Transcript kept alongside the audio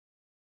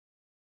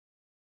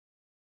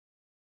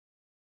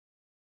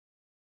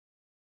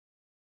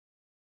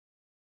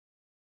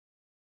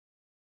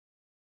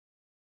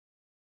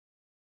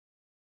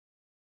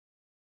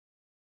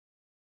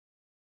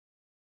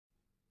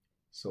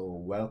So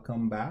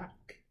welcome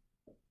back.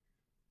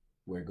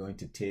 We're going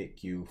to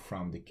take you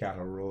from the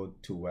Cattle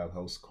Road to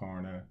Wellhouse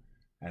Corner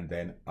and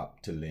then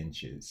up to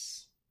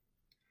Lynches.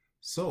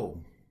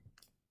 So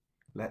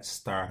let's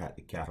start at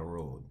the Cattle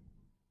Road.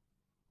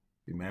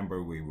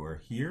 Remember, we were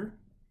here.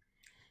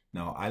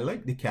 Now, I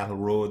like the Cattle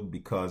Road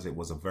because it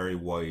was a very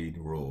wide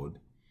road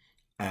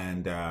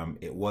and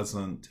it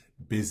wasn't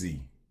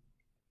busy.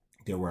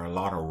 There were a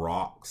lot of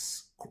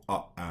rocks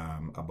up,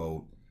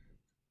 about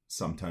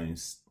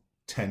sometimes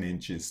 10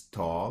 inches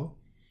tall.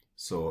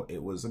 So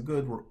it was a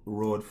good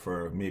road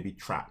for maybe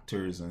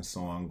tractors and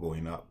so on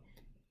going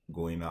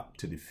up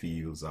to the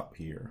fields up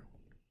here.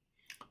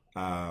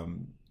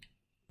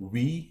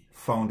 We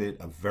found it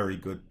a very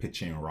good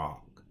pitching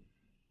rock.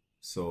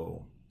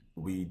 So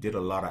we did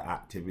a lot of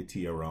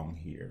activity around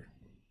here.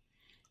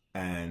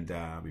 And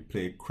we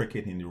played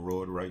cricket in the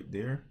road right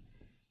there.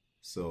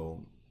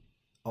 So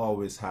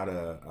always had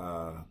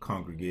a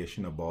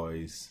congregation of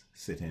boys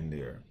sitting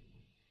there.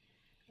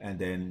 And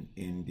then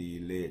in the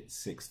late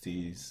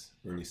 60s,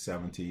 early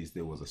 70s,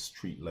 there was a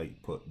street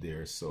light put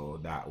there, so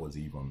that was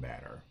even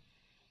better.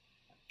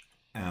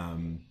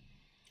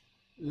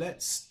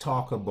 Let's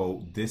talk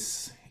about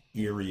this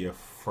area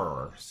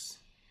first.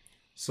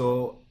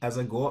 So as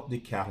I go up the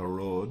Cattle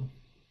Road,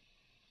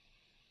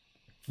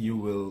 you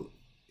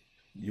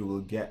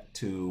will get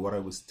to what I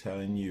was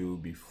telling you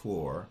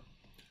before,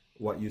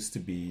 what used to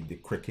be the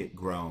cricket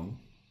ground.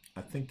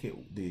 I think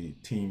the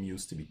team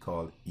used to be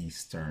called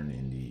Eastern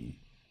in the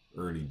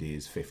early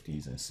days,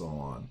 50s and so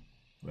on,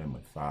 when my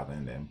father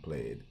and them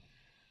played.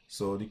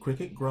 So the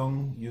cricket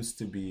ground used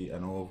to be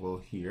an oval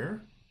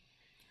here.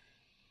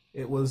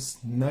 It was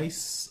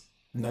nice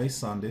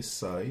on this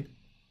side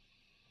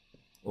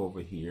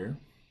over here,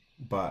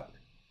 but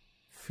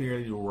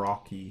fairly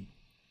rocky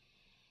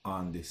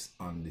on this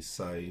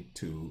side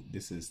too.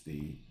 This is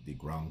the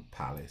ground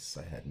palace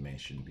I had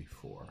mentioned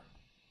before.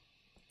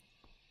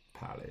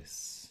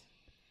 Palace,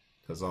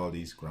 because all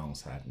these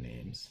grounds had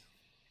names.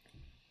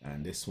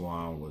 And this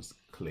one was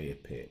clay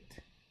pit.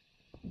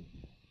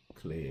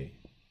 Clay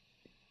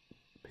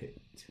pit.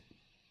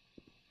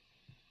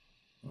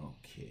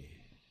 Okay.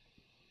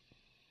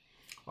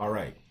 All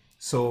right.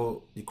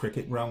 So the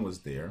cricket ground was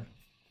there,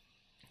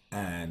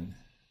 and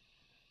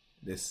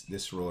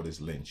this road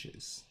is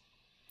Lynches.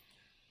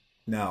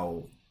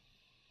 Now,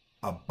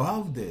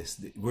 above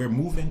this, we're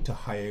moving to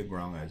higher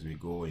ground as we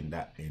go in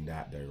that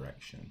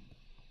direction.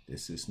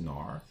 This is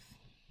north,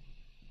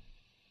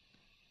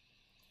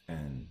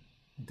 and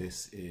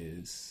this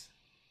is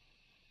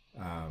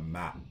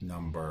map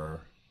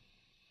number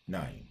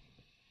 9.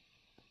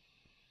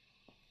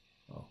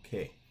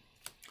 Okay.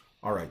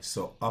 All right,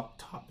 so up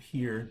top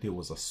here, there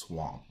was a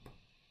swamp.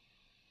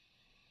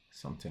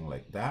 Something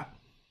like that.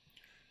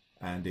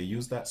 And they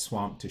used that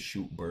swamp to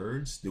shoot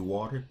birds. The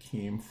water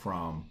came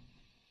from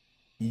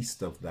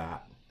east of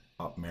that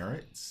up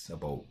Merritt's,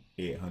 about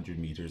 800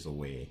 meters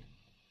away.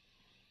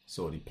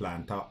 So the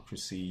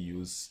plantocracy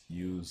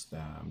used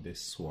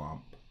this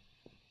swamp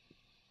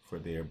for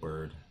their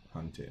bird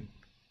hunting.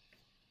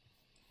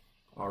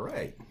 All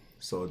right,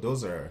 so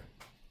those are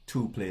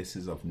 2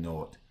 places of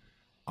note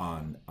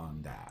on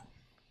that.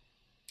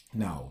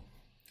 Now,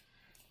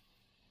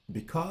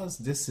 because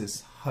this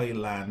is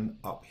highland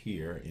up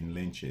here in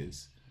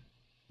Lynches,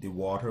 the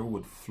water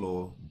would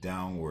flow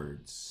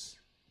downwards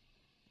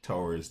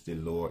towards the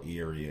lower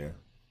area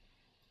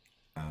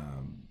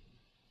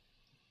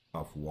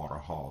of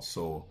Waterhall.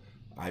 So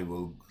I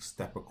will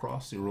step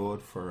across the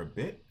road for a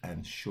bit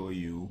and show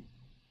you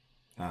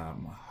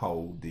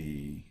how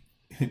the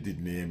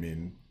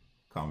naming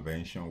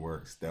convention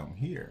works down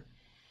here.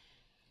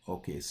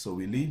 Okay, so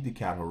we leave the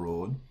Cattle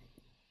Road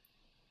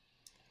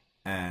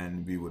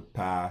and we would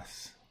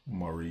pass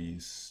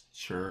Maurice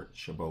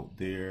Church about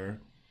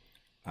there,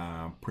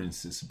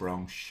 Princess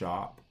Brown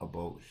shop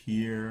about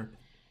here,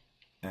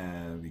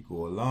 and we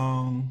go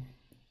along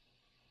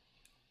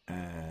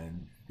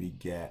and we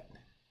get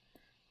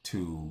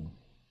to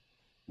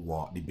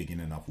the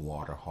beginning of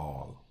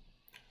Waterhall.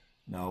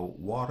 Now,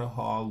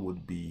 Waterhall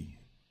would be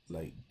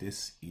like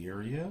this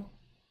area.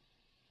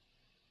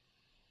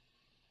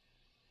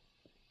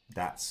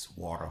 That's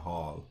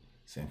Waterhall,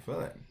 St.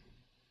 Philip.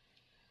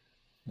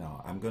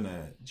 Now, I'm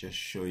gonna just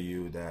show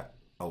you that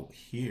out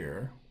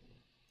here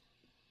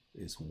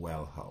is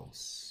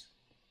Wellhouse.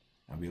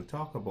 And we'll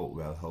talk about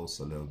Wellhouse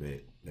a little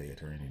bit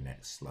later in the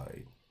next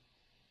slide,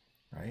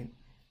 right?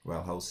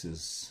 Wellhouse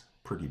is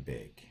pretty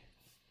big.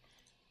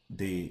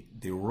 The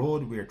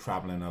road we're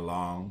traveling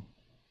along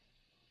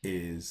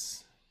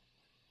is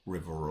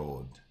River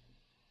Road,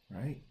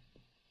 right?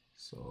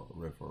 So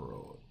River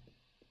Road.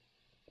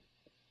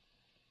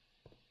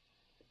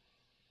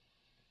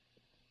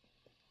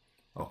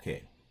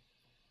 Okay,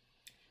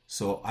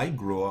 so I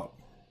grew up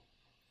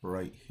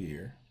right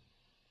here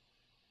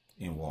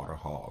in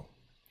Waterhall.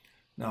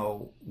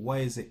 Now, why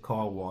is it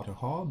called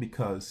Waterhall?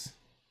 Because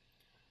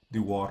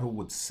the water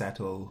would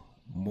settle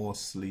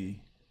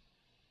mostly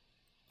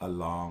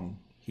along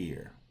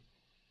here.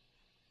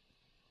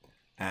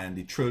 And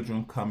the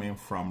children coming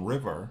from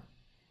river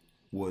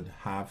would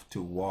have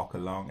to walk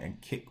along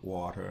and kick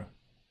water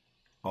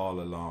all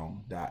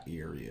along that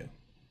area.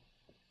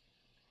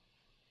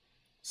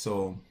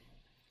 So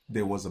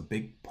there was a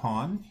big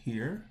pond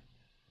here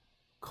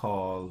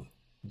called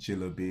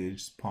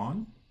Gillibeard's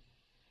Pond,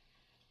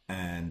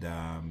 and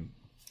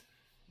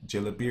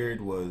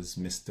Gillibeard was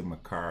Mr.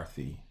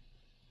 McCarthy,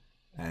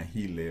 and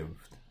he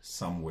lived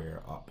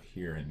somewhere up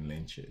here in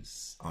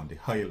Lynches on the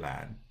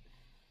highland,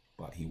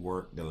 but he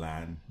worked the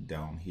land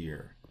down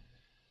here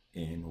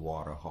in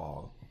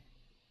Waterhall.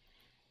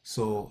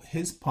 So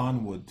his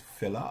pond would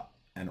fill up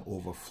and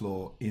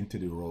overflow into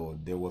the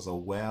road. There was a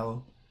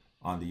well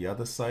on the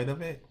other side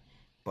of it,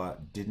 but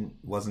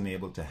wasn't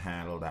able to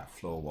handle that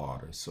flow of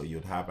water. So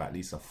you'd have at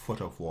least a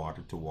foot of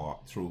water to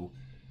walk through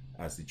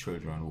as the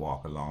children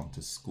walk along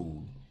to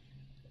school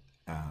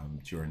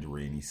during the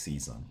rainy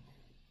season.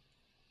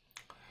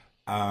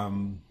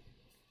 One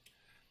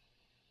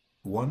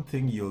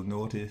thing you'll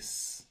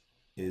notice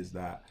is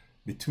that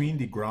between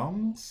the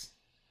grounds,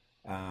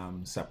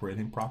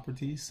 separating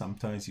properties,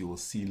 sometimes you will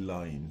see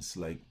lines.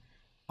 Like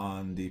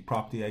on the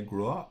property I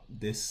grew up,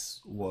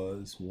 this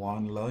was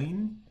one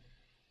line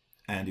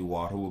and the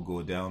water will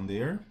go down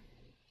there,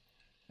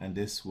 and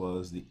this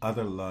was the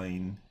other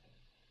line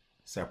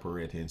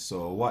separating.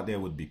 So what they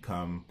would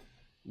become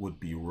would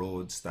be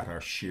roads that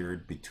are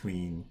shared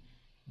between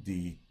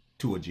the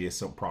two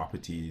adjacent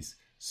properties,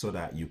 so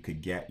that you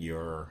could get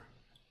your,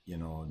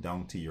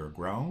 down to your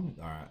ground,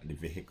 the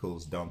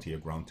vehicles down to your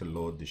ground to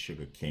load the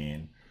sugar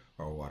cane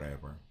or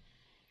whatever.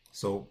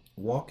 So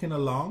walking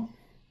along,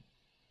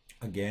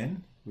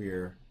 again,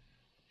 we're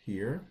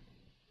here,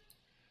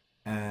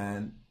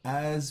 and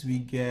as we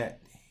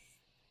get,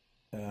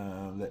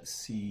 let's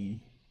see,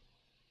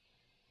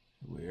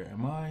 where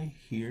am I?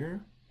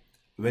 Here.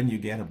 When you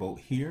get about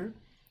here,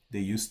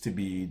 there used to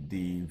be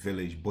the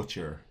village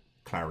butcher,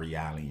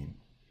 Clary-Allen.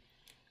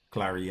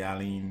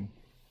 Clary-Allen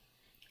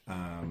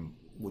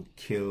would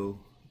kill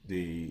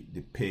the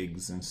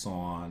pigs and so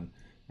on,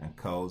 and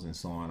cows and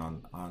so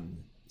on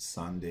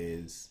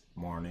Sundays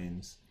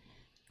mornings,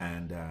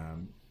 and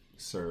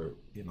serve,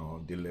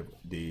 deliver,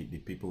 the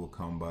people will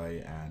come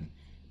by and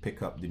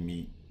pick up the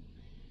meat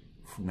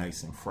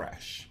nice and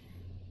fresh.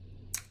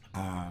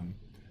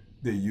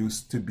 There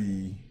used to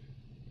be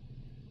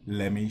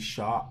Lemmy's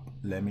shop,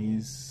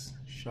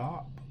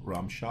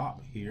 rum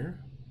shop here.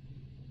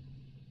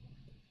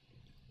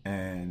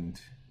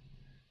 And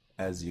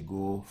as you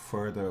go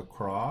further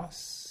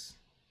across,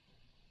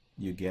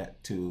 you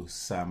get to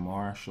Sam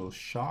Marshall's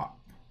shop,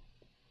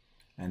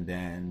 and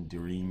then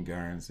Doreen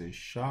Garnes'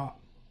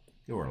 shop.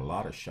 There were a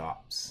lot of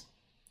shops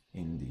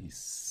in the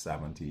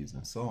 70s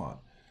and so on.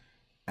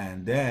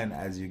 And then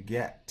as you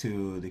get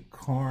to the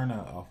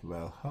corner of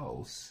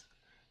Wellhouse,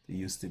 there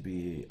used to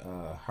be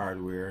a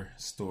hardware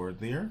store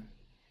there,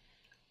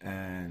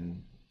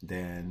 and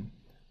then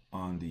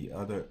on the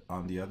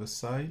other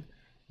side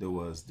there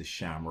was the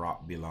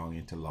Shamrock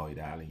belonging to Lloyd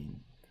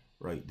Allen,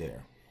 right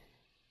there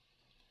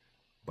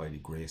by the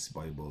Grace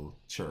Bible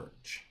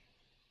Church.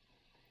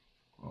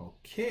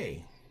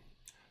 Okay,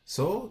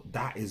 so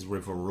that is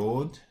River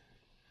Road,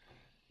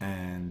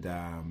 and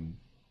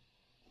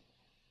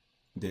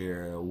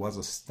there was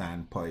a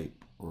standpipe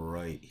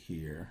right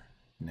here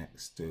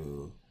next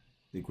to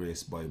the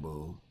Grace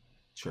Bible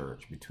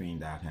Church, between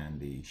that and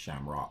the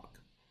Shamrock.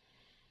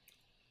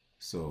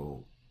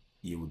 So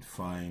you would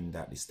find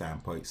that the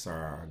standpipes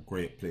are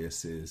great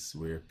places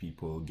where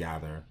people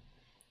gather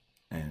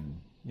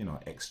and,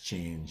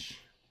 exchange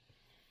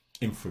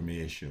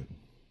information,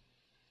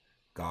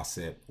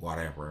 gossip,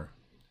 whatever.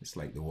 It's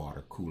like the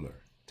water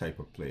cooler type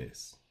of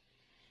place.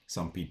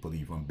 Some people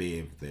even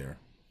bathe there.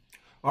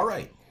 All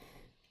right,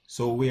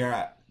 so we are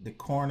at the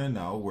corner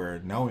now. We're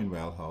now in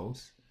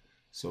Wellhouse.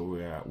 So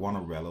we're at one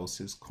of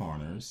Wellhouse's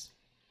corners,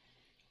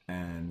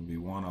 and we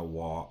want to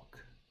walk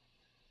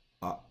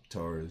up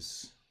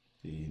towards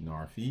the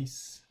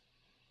northeast,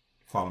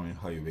 following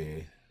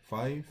Highway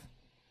 5.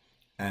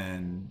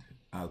 And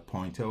I'll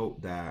point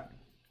out that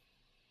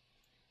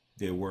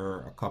there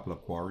were a couple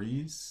of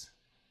quarries.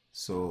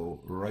 So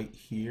right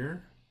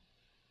here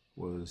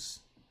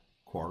was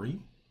quarry,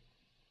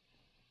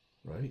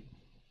 right?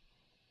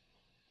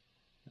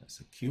 That's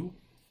a Q.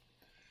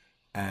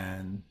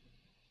 And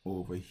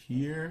over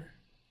here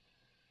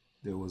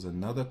there was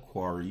another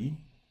quarry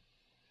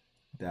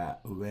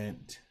that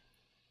went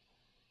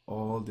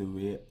all the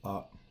way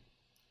up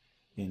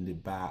in the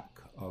back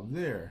of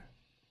there.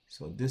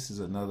 So this is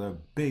another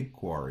big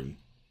quarry.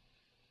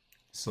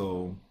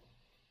 So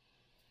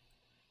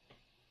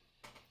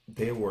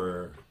they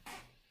were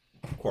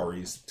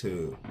quarries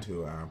to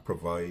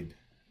provide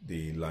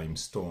the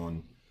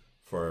limestone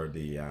for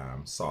the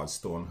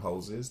sandstone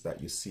houses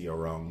that you see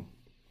around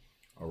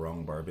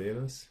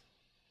Barbados.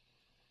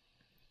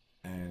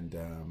 And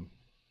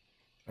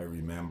I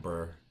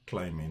remember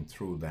climbing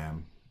through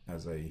them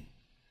as I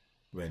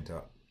went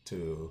up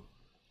to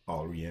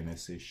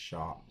Alriennes'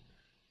 shop,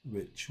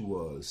 which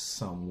was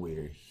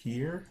somewhere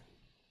here.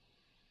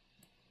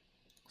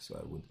 So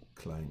I would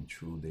climb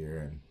through there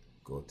and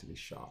go to the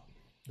shop.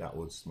 That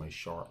was my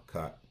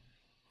shortcut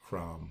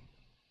from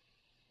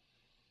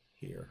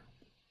here,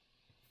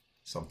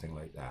 something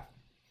like that.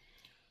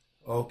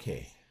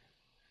 Okay,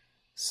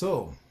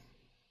 so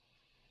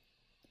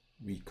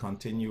we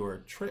continue our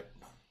trip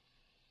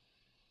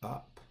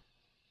up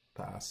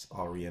past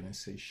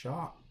Orienese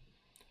Shop,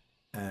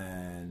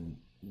 and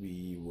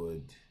we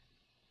would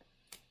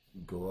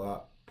go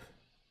up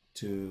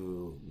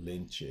to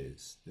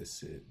Lynches.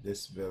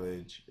 This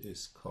village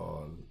is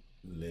called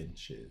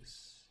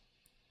Lynches.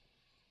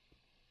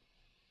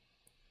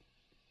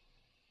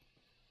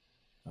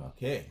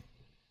 Okay,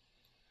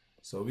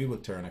 so we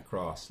would turn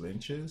across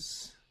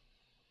Lynches,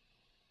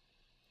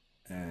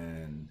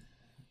 and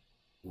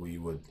we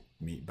would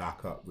meet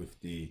back up with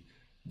the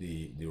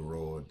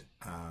road,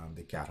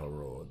 the cattle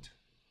road.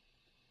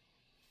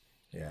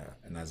 Yeah,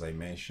 and as I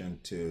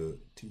mentioned to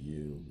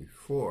you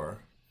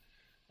before,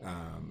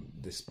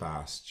 this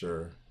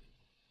pasture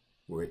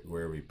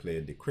where we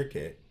played the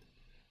cricket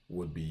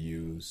would be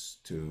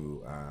used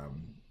to,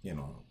 you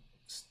know,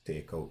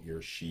 stake out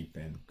your sheep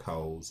and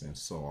cows and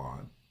so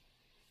on.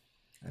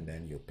 And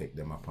then you'll pick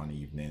them up on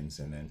evenings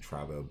and then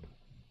travel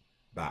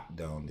back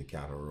down the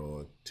cattle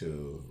road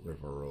to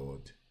River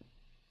Road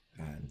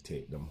and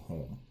take them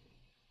home.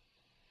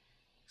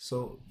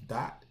 So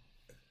that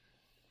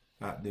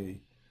at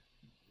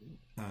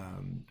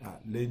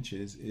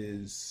Lynches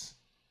is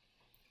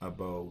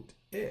about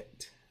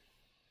it.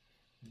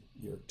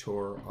 Your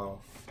tour of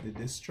the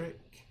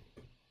district.